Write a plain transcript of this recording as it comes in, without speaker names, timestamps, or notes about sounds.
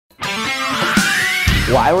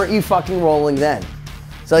Why weren't you fucking rolling then?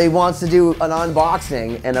 So he wants to do an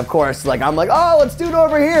unboxing, and of course, like, I'm like, oh, let's do it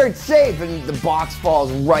over here, it's safe, and the box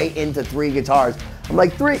falls right into 3 guitars. I'm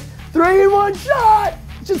like, three in one shot!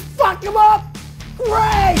 Just fuck them up!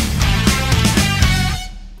 Great!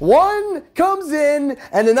 One comes in,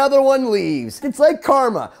 and another one leaves. It's like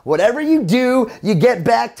karma. Whatever you do, you get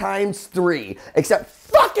back times 3. Except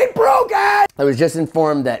fucking broken! I was just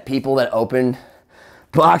informed that people that open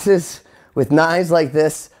boxes with knives like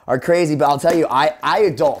this are crazy, but I'll tell you, I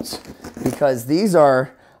adult, because these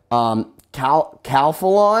are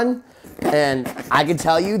Calphalon, and I can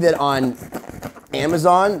tell you that on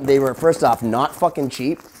Amazon, they were, first off, not fucking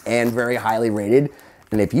cheap and very highly rated,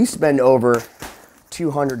 and if you spend over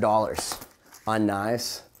 $200 on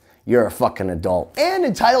knives, you're a fucking adult and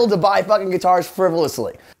entitled to buy fucking guitars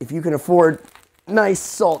frivolously. If you can afford nice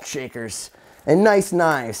salt shakers and nice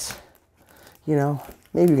knives, you know,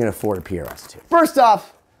 maybe you can afford a PRS too. First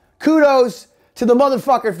off, kudos to the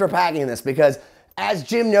motherfucker for packing this, because as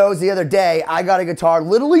Jim knows, the other day, I got a guitar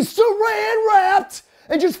literally saran wrapped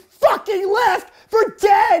and just fucking left for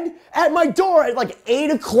dead at my door at like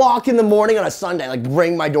 8 o'clock in the morning on a Sunday, like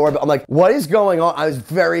ring my doorbell. I'm like, what is going on? I was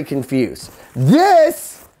very confused.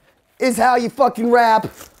 This is how you fucking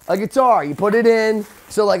wrap a guitar. You put it in,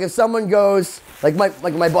 so like if someone goes, like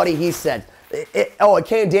my buddy, he said, oh, it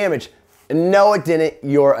came damaged. No, it didn't.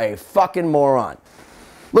 You're a fucking moron.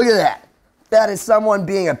 Look at that. That is someone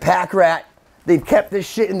being a pack rat. They've kept this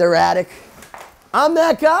shit in their attic. I'm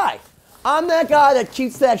that guy. I'm that guy that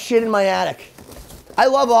keeps that shit in my attic. I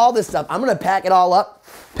love all this stuff. I'm gonna pack it all up.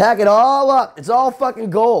 Pack it all up. It's all fucking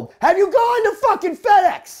gold. Have you gone to fucking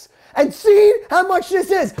FedEx and seen how much this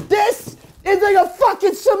is? This is like a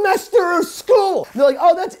fucking semester of school. They're like,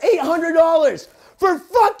 oh, that's $800 for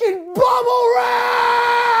fucking bubble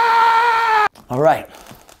wrap! All right.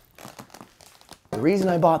 The reason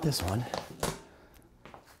I bought this one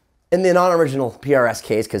in the non-original PRS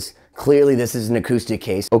case, because clearly this is an acoustic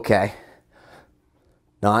case. Okay.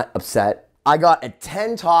 Not upset. I got a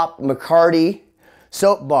 10-top McCarty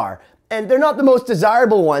soap bar, and they're not the most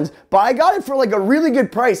desirable ones, but I got it for like a really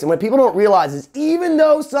good price. And what people don't realize is even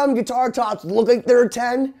though some guitar tops look like they're a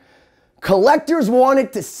 10, collectors want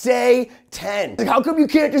it to say 10. Like, how come you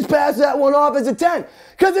can't just pass that one off as a 10?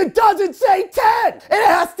 Because it doesn't say 10. It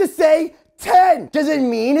has to say 10. Does it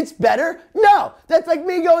mean it's better? No. That's like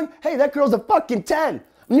me going, hey, that girl's a fucking 10.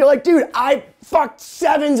 And you're like, dude, I fucked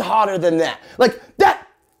 7s hotter than that. Like, that,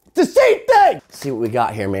 it's the same thing. Let's see what we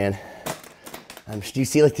got here, man. Do you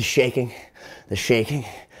see like the shaking? The shaking?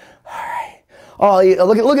 All right. Oh,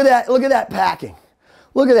 look at that. Look at that packing.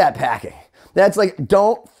 Look at that packing. That's like,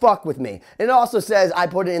 don't fuck with me. And it also says I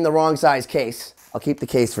put it in the wrong size case. I'll keep the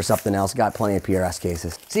case for something else. Got plenty of PRS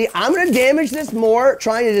cases. See, I'm gonna damage this more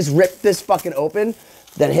trying to just rip this fucking open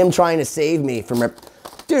than him trying to save me from rip.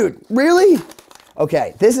 Dude, really?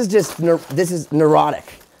 Okay, this is neurotic.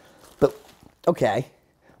 But, okay.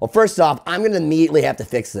 Well, first off, I'm gonna immediately have to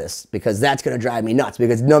fix this because that's gonna drive me nuts,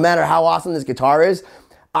 because no matter how awesome this guitar is,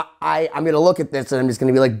 I'm gonna look at this and I'm just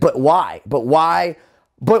gonna be like, but why? But why?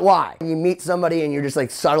 But why? You meet somebody and you're just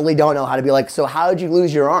like subtly don't know how to be like, so how did you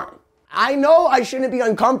lose your arm? I know I shouldn't be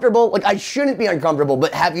uncomfortable. Like, I shouldn't be uncomfortable,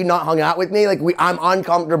 but have you not hung out with me? Like, I'm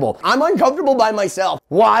uncomfortable. I'm uncomfortable by myself.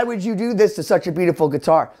 Why would you do this to such a beautiful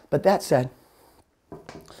guitar? But that said,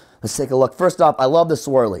 let's take a look. First off, I love the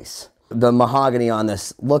swirlies. The mahogany on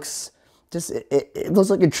this looks just, it looks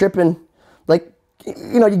like you're tripping, like,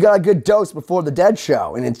 you know, you got a good dose before the Dead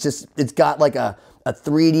show, and it's got like a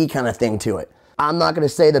 3D kind of thing to it. I'm not gonna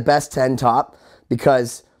say the best 10 top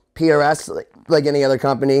because PRS, like any other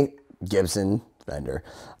company, Gibson, Fender,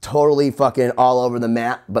 totally fucking all over the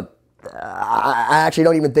map, but I actually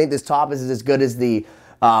don't even think this top is as good as the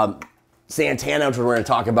Santana, which we're going to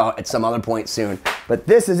talk about at some other point soon. But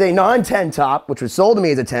this is a non-10 top, which was sold to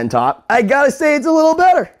me as a 10 top. I gotta say it's a little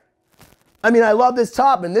better. I mean, I love this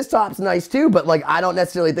top, and this top's nice too, but like, I don't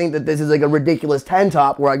necessarily think that this is like a ridiculous 10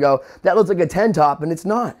 top where I go, that looks like a 10 top, and it's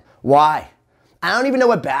not. Why? I don't even know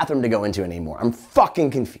what bathroom to go into anymore. I'm fucking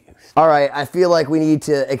confused. All right, I feel like we need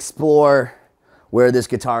to explore where this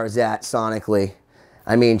guitar is at sonically.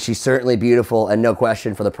 I mean, she's certainly beautiful, and no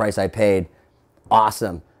question for the price I paid.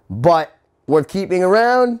 Awesome. But worth keeping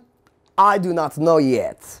around? I do not know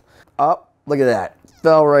yet. Oh, look at that.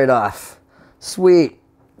 Fell right off. Sweet.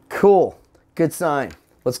 Cool. Good sign.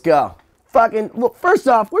 Let's go. Fucking, well, first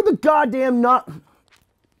off, where the goddamn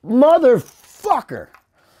motherfucker?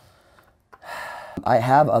 I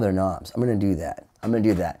have other knobs. I'm gonna do that. I'm gonna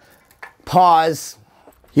do that. Pause.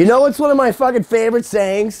 You know what's one of my fucking favorite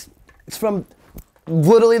sayings? It's from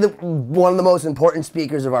literally one of the most important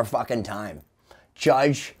speakers of our fucking time.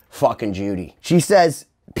 Judge fucking Judy. She says,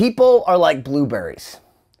 people are like blueberries.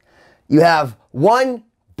 You have one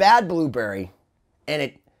bad blueberry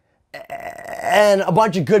and a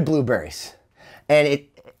bunch of good blueberries. And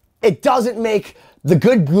it doesn't make the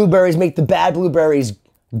good blueberries make the bad blueberries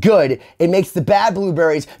good. It makes the bad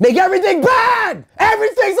blueberries make everything bad.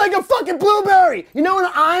 Everything's like a fucking blueberry. You know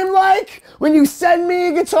what I'm like? When you send me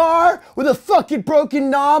a guitar with a fucking broken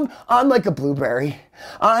knob, I'm like a blueberry.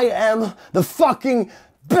 I am the fucking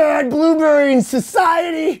bad blueberry in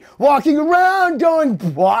society, walking around going,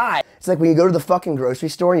 why? It's like when you go to the fucking grocery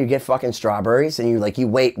store and you get fucking strawberries and you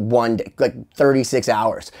wait one day, like 36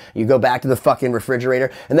 hours. You go back to the fucking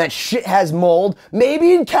refrigerator and that shit has mold.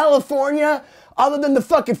 Maybe in California, other than the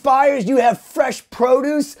fucking fires, you have fresh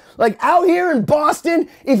produce. Like out here in Boston,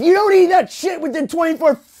 if you don't eat that shit within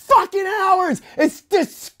 24 fucking hours, it's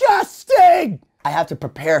disgusting. I have to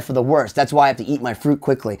prepare for the worst. That's why I have to eat my fruit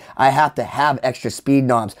quickly. I have to have extra speed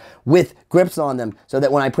knobs with grips on them so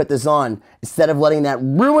that when I put this on, instead of letting that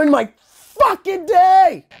ruin my fucking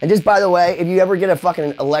day. And just by the way, if you ever get a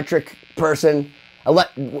fucking electric person,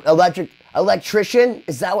 electrician,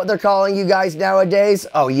 is that what they're calling you guys nowadays?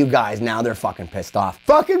 Oh, you guys, now they're fucking pissed off.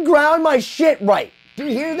 Fucking ground my shit right. Do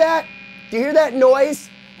you hear that? Do you hear that noise?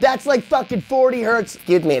 That's like fucking 40 hertz.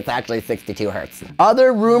 Excuse me, it's actually 62 hertz.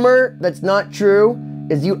 Other rumor that's not true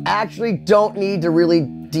is you actually don't need to really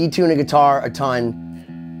detune a guitar a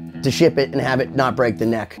ton to ship it and have it not break the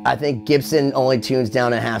neck. I think Gibson only tunes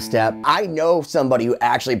down a half step. I know somebody who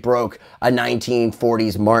actually broke a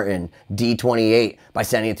 1940s Martin D28 by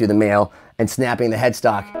sending it through the mail and snapping the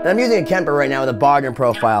headstock. And I'm using a Kemper right now with a bargain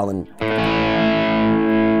profile and it's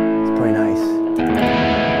pretty nice.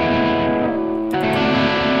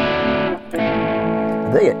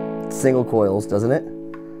 I think it single coils, doesn't it?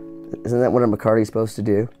 Isn't that what a McCarty's supposed to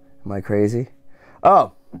do? Am I crazy?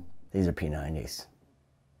 Oh, these are P90s.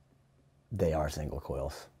 They are single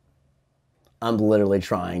coils. I'm literally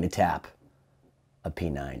trying to tap a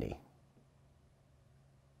P90.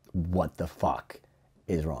 What the fuck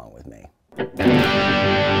is wrong with me? Now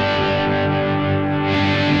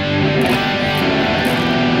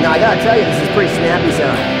I gotta tell you, this is pretty snappy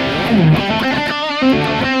sound.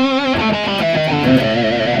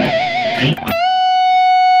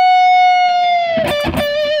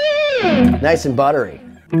 Nice and buttery.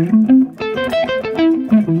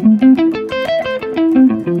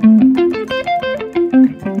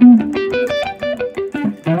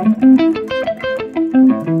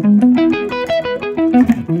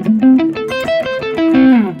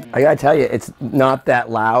 I gotta tell you, it's not that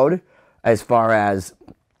loud as far as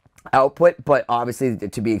output, but obviously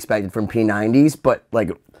to be expected from P90s, but like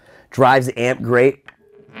drives the amp great.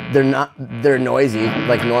 They're noisy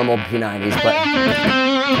like normal P90s, but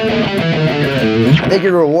I think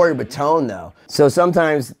you're rewarded with tone though. So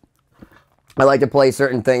sometimes I like to play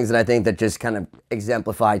certain things that I think that just kind of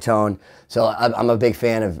exemplify tone. So I'm a big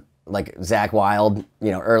fan of like Zakk Wylde,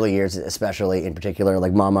 you know, early years especially, in particular,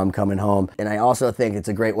 like Mama, I'm Coming Home. And I also think it's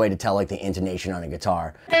a great way to tell like the intonation on a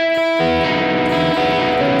guitar.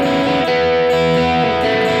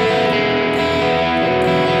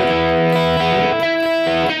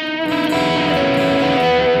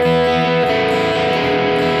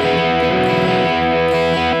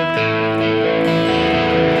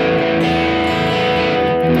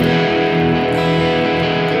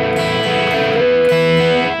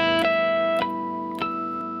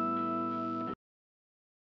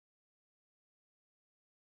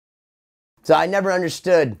 So I never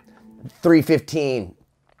understood 315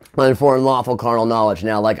 uninformed lawful carnal knowledge.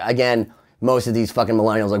 Now, like, again, most of these fucking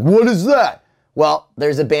millennials are like, what is that? Well,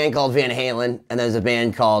 there's a band called Van Halen, and there's a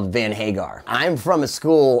band called Van Hagar. I'm from a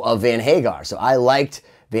school of Van Hagar, so I liked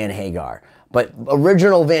Van Hagar. But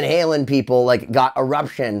original Van Halen people, like, got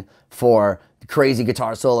eruption for crazy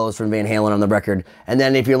guitar solos from Van Halen on the record. And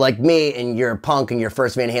then if you're like me and you're a punk and your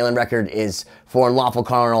first Van Halen record is For Unlawful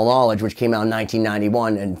Carnal Knowledge, which came out in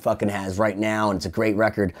 1991 and fucking has right now, and it's a great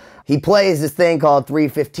record. He plays this thing called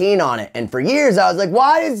 315 on it. And for years I was like,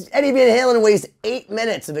 why does Eddie Van Halen waste 8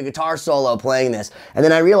 minutes of a guitar solo playing this? And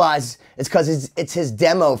then I realized it's because it's his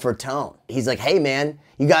demo for tone. He's like, hey man,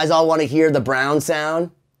 you guys all want to hear the brown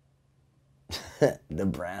sound? The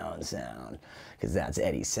brown sound, because that's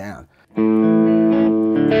Eddie's sound.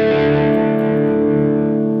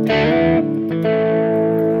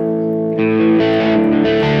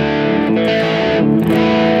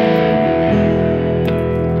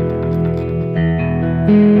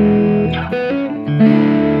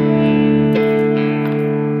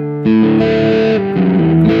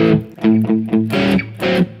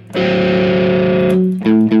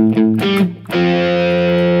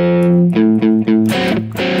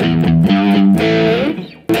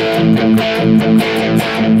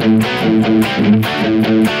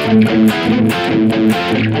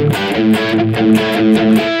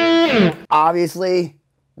 obviously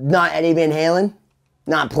not Eddie Van Halen.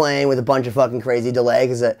 Not playing with a bunch of fucking crazy delay,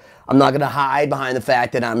 because I'm not going to hide behind the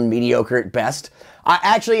fact that I'm mediocre at best.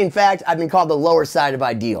 Actually, in fact, I've been called the lower side of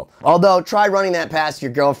ideal. Although, try running that past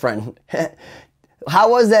your girlfriend. How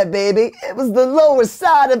was that, baby? It was the lower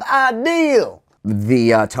side of ideal.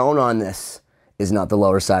 The tone on this is not the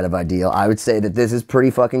lower side of ideal. I would say that this is pretty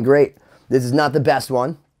fucking great. This is not the best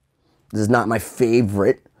one. This is not my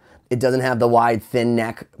favorite. It doesn't have the wide, thin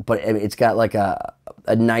neck, but it's got like a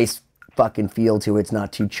nice fucking feel to it. It's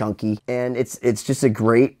not too chunky, and it's just a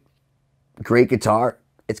great guitar.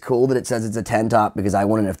 It's cool that it says it's a 10 top, because I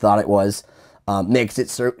wouldn't have thought it was. Makes it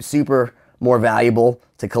super more valuable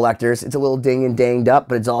to collectors. It's a little ding and danged up,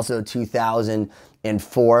 but it's also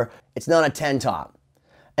 2004. It's not a 10 top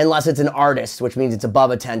unless it's an artist, which means it's above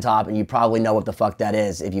a 10 top, and you probably know what the fuck that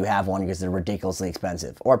is if you have one, because they're ridiculously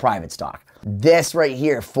expensive, or private stock. This right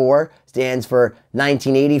here, 4, stands for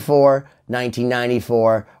 1984,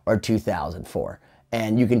 1994, or 2004.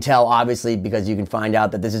 And you can tell, obviously, because you can find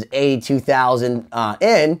out that this is a 2000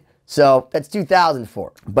 in, so that's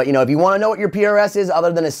 2004. But, you know, if you want to know what your PRS is,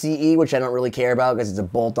 other than a CE, which I don't really care about because it's a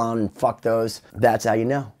bolt-on and fuck those, that's how you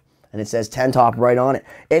know. And it says 10 top right on it.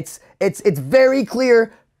 It's very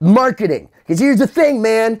clear marketing. Because here's the thing,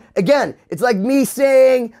 man. Again, it's like me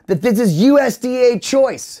saying that this is USDA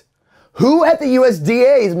choice. Who at the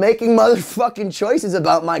USDA is making motherfucking choices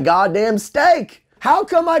about my goddamn steak? How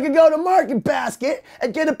come I could go to Market Basket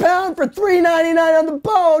and get a pound for $3.99 on the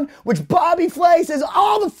bone, which Bobby Flay says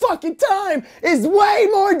all the fucking time is way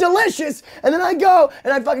more delicious, and then I go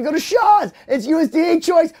and I fucking go to Shaw's, it's USDA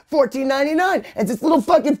choice, $14.99, and it's this little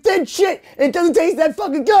fucking thin shit, and it doesn't taste that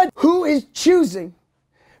fucking good? Who is choosing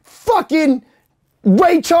fucking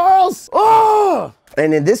Ray Charles? Oh!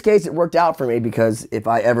 And in this case, it worked out for me, because if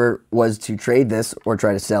I ever was to trade this or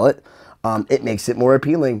try to sell it, it makes it more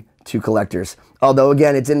appealing to collectors. Although,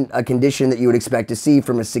 again, it's in a condition that you would expect to see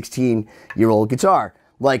from a 16-year-old guitar.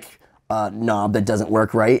 Like a knob that doesn't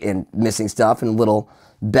work right, and missing stuff, and little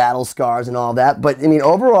battle scars and all that. But, I mean,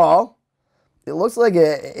 overall, it looks like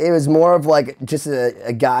it was more of like just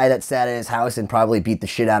a guy that sat in his house and probably beat the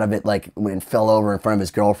shit out of it, like when it fell over in front of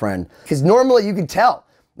his girlfriend. Because normally you can tell.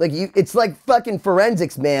 Like, it's like fucking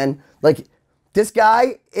forensics, man. Like, this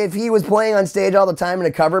guy, if he was playing on stage all the time in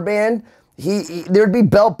a cover band, there'd be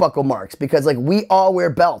belt buckle marks, because like we all wear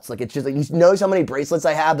belts. Like, it's just like, you notice how many bracelets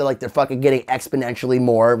I have? They're fucking getting exponentially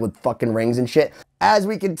more with fucking rings and shit. As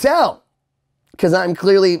we can tell, because I'm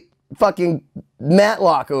clearly fucking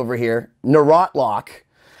Matlock over here. Neurotic,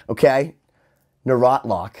 okay?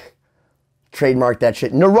 Neurotic. Trademark that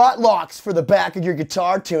shit. Neurotic for the back of your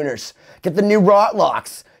guitar tuners. Get the new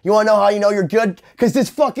Neurotic. You wanna know how you know you're good? Because this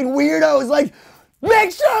fucking weirdo is like, make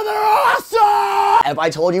sure they're awesome! If I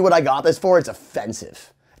told you what I got this for, it's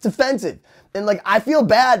offensive. It's offensive. And like, I feel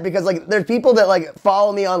bad because like, there's people that like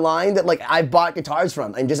follow me online that like I've bought guitars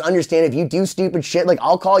from, and just understand, if you do stupid shit, like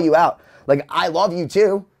I'll call you out. Like, I love you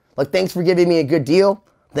too. Like, thanks for giving me a good deal.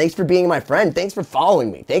 Thanks for being my friend. Thanks for following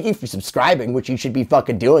me. Thank you for subscribing, which you should be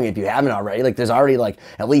fucking doing if you haven't already. Like, there's already like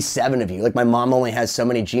at least 7 of you. Like, my mom only has so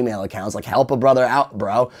many Gmail accounts. Like, help a brother out,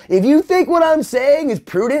 bro. If you think what I'm saying is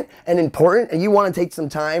prudent and important, and you want to take some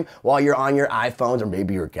time while you're on your iPhones, or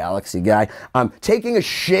maybe you're a Galaxy guy, taking a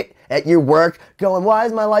shit at your work, going, why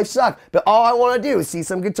does my life suck? But all I want to do is see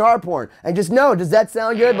some guitar porn. And just know, does that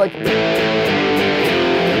sound good? Like...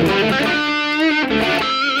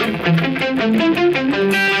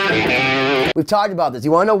 We've talked about this.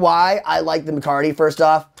 You want to know why I like the McCarty? First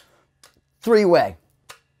off, 3-way.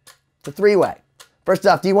 It's a 3-way. First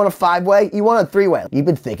off, do you want a 5-way? You want a 3-way. You've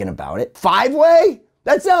been thinking about it. 5-way?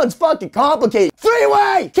 That sounds fucking complicated.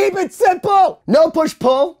 3-way! Keep it simple! No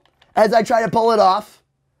push-pull as I try to pull it off.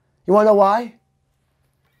 You want to know why?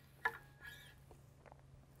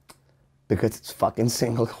 Because it's fucking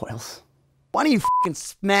single coils. Why don't you fucking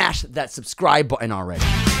smash that subscribe button already?